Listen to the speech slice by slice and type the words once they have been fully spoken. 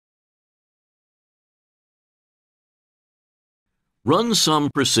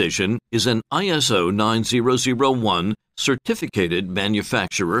Runsom Precision is an ISO 9001 certificated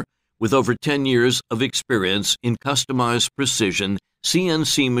manufacturer with over 10 years of experience in customized precision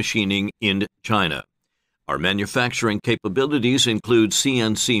CNC machining in China. Our manufacturing capabilities include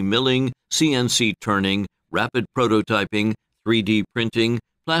CNC milling, CNC turning, rapid prototyping, 3D printing,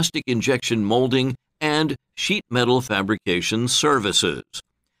 plastic injection molding, and sheet metal fabrication services.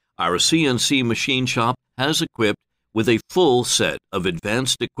 Our CNC machine shop has equipped with a full set of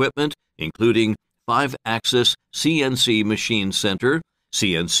advanced equipment, including 5-axis CNC machine center,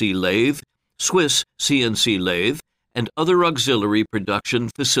 CNC lathe, Swiss CNC lathe, and other auxiliary production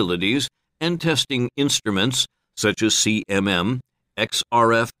facilities and testing instruments such as CMM,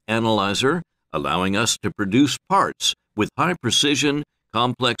 XRF analyzer, allowing us to produce parts with high precision,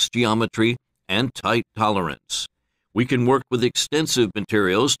 complex geometry, and tight tolerance. We can work with extensive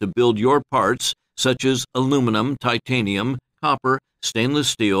materials to build your parts such as aluminum, titanium, copper, stainless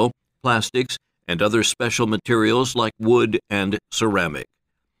steel, plastics, and other special materials like wood and ceramic.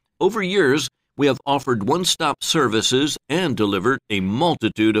 Over years, we have offered one-stop services and delivered a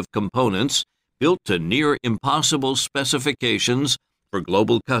multitude of components built to near-impossible specifications for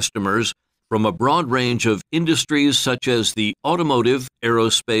global customers from a broad range of industries such as the automotive,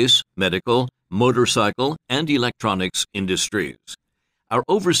 aerospace, medical, motorcycle, and electronics industries. Our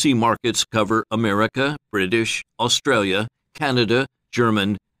overseas markets cover America, British, Australia, Canada,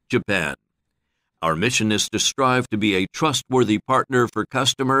 German, Japan. Our mission is to strive to be a trustworthy partner for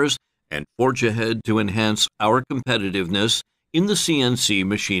customers and forge ahead to enhance our competitiveness in the CNC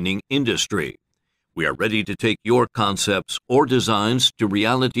machining industry. We are ready to take your concepts or designs to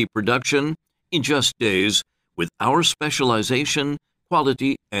reality production in just days with our specialization,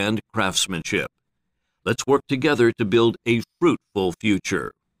 quality, and craftsmanship. Let's work together to build a fruitful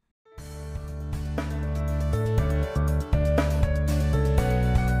future.